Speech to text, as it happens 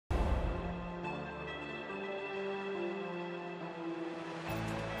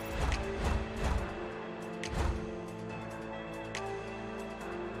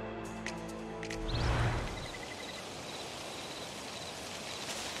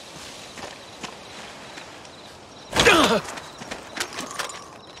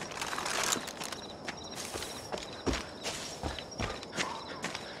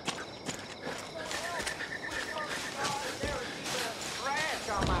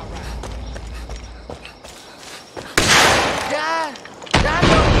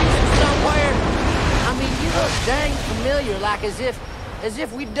As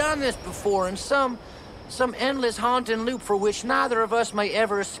if we'd done this before in some endless haunting loop for which neither of us may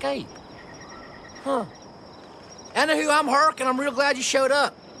ever escape. Huh. Anywho, I'm Hurk, and I'm real glad you showed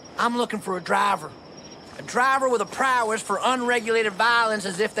up. I'm looking for a driver. A driver with a prowess for unregulated violence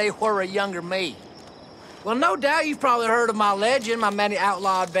as if they were a younger me. Well, no doubt you've probably heard of my legend, my many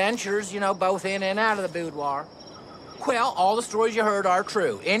outlaw adventures, you know, both in and out of the boudoir. Well, all the stories you heard are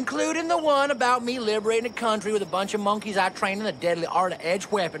true, including the one about me liberating a country with a bunch of monkeys I trained in the deadly art of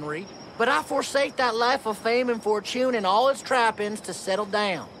edge weaponry. But I forsake that life of fame and fortune and all its trappings to settle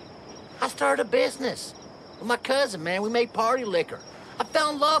down. I started a business with my cousin, man. We made party liquor. I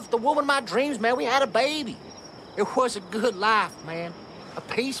fell in love with the woman of my dreams, man. We had a baby. It was a good life, man. A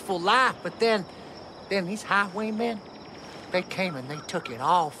peaceful life. But then these highwaymen, they came and they took it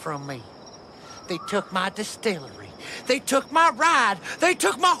all from me. They took my distillery. They took my ride. They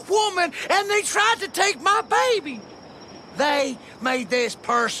took my woman, and they tried to take my baby. They made this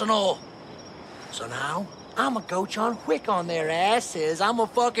personal. So now, I'm a go John Wick on their asses. I'm a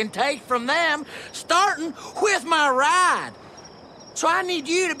fucking take from them, starting with my ride. So I need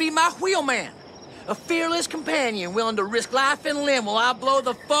you to be my wheelman. A fearless companion willing to risk life and limb while I blow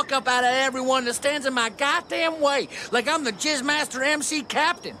the fuck up out of everyone that stands in my goddamn way, like I'm the Jizzmaster MC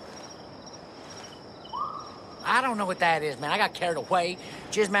Captain. I don't know what that is, man. I got carried away.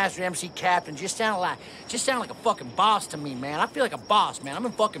 Jizzmaster MC Captain just sounded like a fucking boss to me, man. I feel like a boss, man. I'm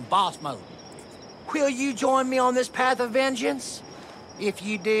in fucking boss mode. Will you join me on this path of vengeance? If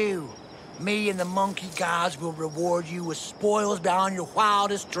you do, me and the monkey gods will reward you with spoils beyond your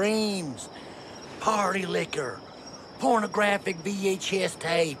wildest dreams. Party liquor, pornographic VHS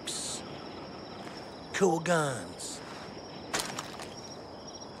tapes, cool guns.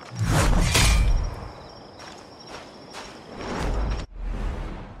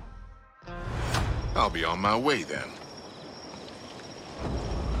 I'll be on my way then.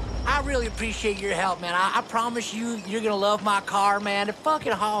 I really appreciate your help, man. I promise you're gonna love my car, man. It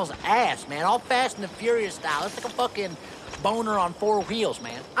fucking hauls ass, man. All Fast and the Furious style. It's like a fucking boner on 4 wheels,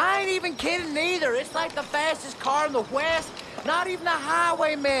 man. I ain't even kidding either. It's like the fastest car in the West. Not even the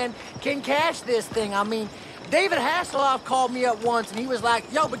highwayman can catch this thing. I mean, David Hasselhoff called me up once and he was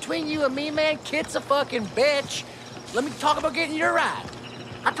like, yo, between you and me, man, Kit's a fucking bitch. Let me talk about getting your ride.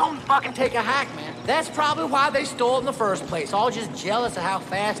 I told him to fucking take a hack, man. That's probably why they stole it in the first place. All just jealous of how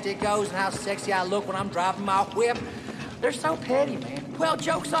fast it goes and how sexy I look when I'm driving my whip. They're so petty, man. Well,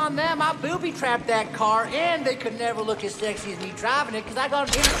 joke's on them. I booby-trapped that car, and they could never look as sexy as me driving it because I got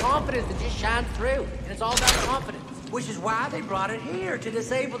an inner confidence that just shines through. And it's all about confidence, which is why they brought it here, to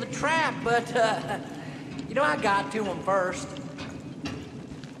disable the trap. But, you know, I got to them first.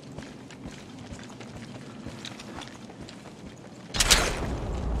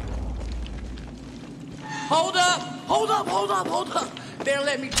 Hold up! Hold up, hold up, hold up! Better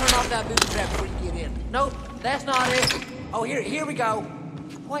let me turn off that booby trap before you get in. Nope, that's not it. Oh, here we go.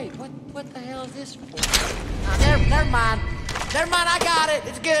 Wait, what the hell is this for? Never mind. Never mind, I got it.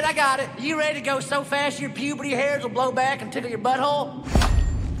 It's good, I got it. You ready to go so fast your puberty hairs will blow back and tickle your butthole?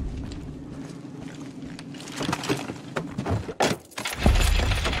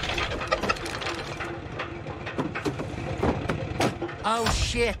 Oh,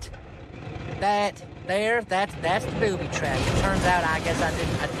 shit. That's the booby trap. It turns out I guess I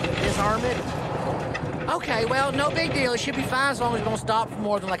didn't disarm it. Okay, well, no big deal. It should be fine as long as it don't stop for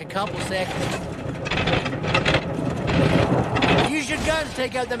more than like a couple seconds. Use your gun to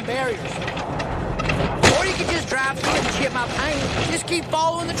take out them barriers. Or you can just drive through and chip my paint. Just keep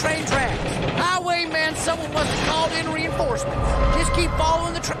following the train tracks. Highwayman, someone must have called in reinforcements. Just keep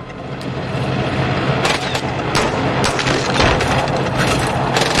following the train.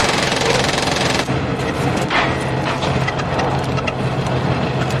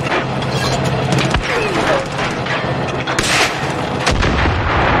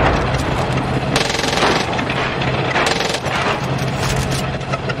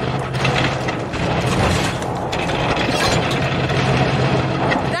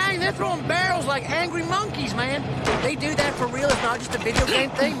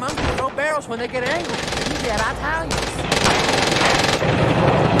 When they get angry, yeah, I tell you.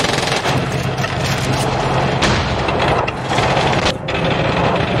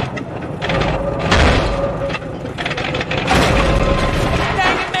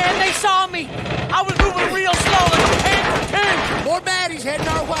 Dang it, man, they saw me. I was moving real slow, like a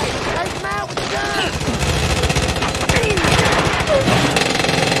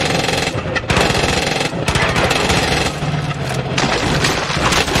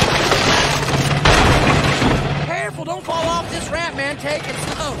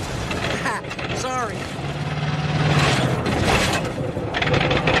hurry.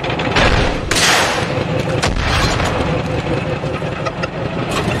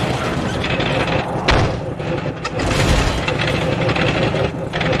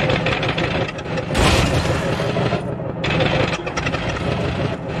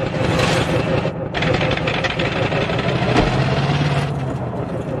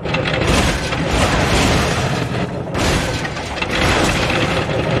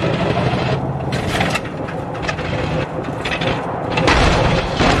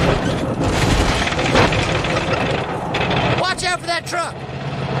 Watch out for that truck.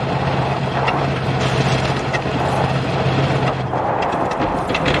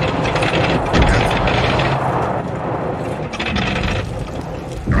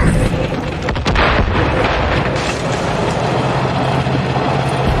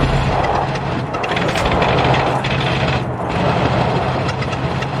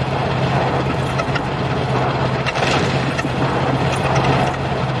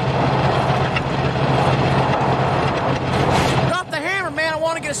 Drop the hammer, man. I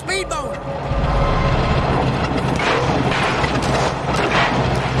want to get a speed boner.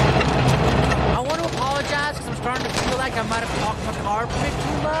 I want to apologize because I'm starting to feel like I might have talked my car a bit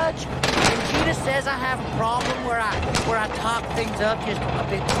too much. And Gina says I have a problem where I talk things up just a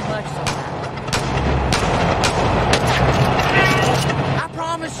bit too much sometimes. I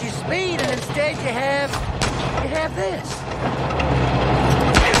promised you speed, and instead you have this.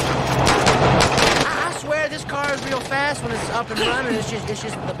 I swear this car is real fast when it's up and running. It's just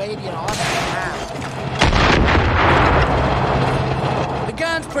the baby and awesome now. The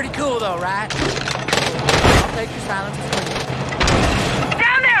gun's pretty cool though, right? I'll take your silence as well.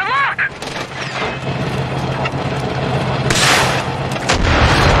 Down there, look!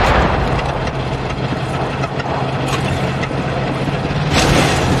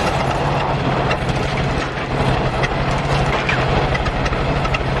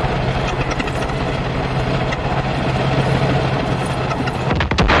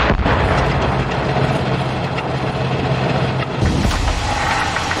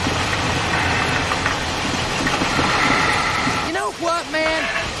 You know what, man?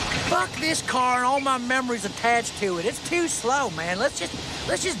 Fuck this car and all my memories attached to it. It's too slow, man. Let's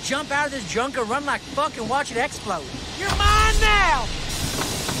just jump out of this junk and run like fuck and watch it explode. You're mine now!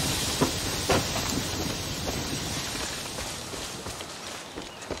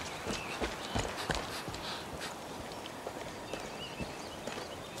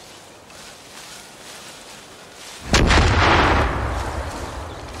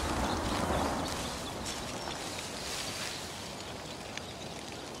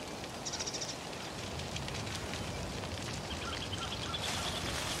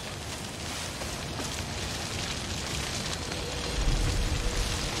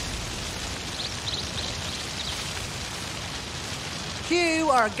 You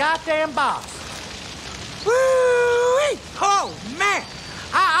are a goddamn boss. Woo-wee! Oh, man!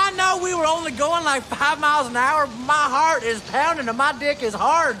 I know we were only going like 5 miles an hour. My heart is pounding and my dick is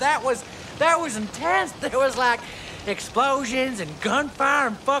hard. That was intense. There was like explosions and gunfire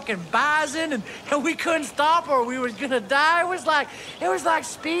and fucking bison and we couldn't stop or we were gonna die. It was like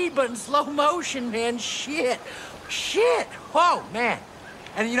speed but in slow motion, man. Shit. Whoa, man.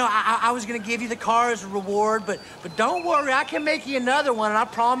 And you know, I was gonna give you the car as a reward, but don't worry, I can make you another one, and I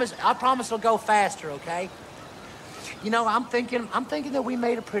promise it'll go faster, okay? You know, I'm thinking that we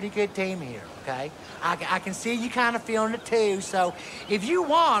made a pretty good team here, okay? I can see you kind of feeling it too. So if you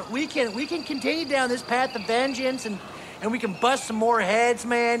want, we can continue down this path of vengeance, and we can bust some more heads,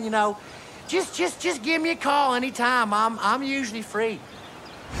 man. You know, just give me a call anytime. I'm usually free.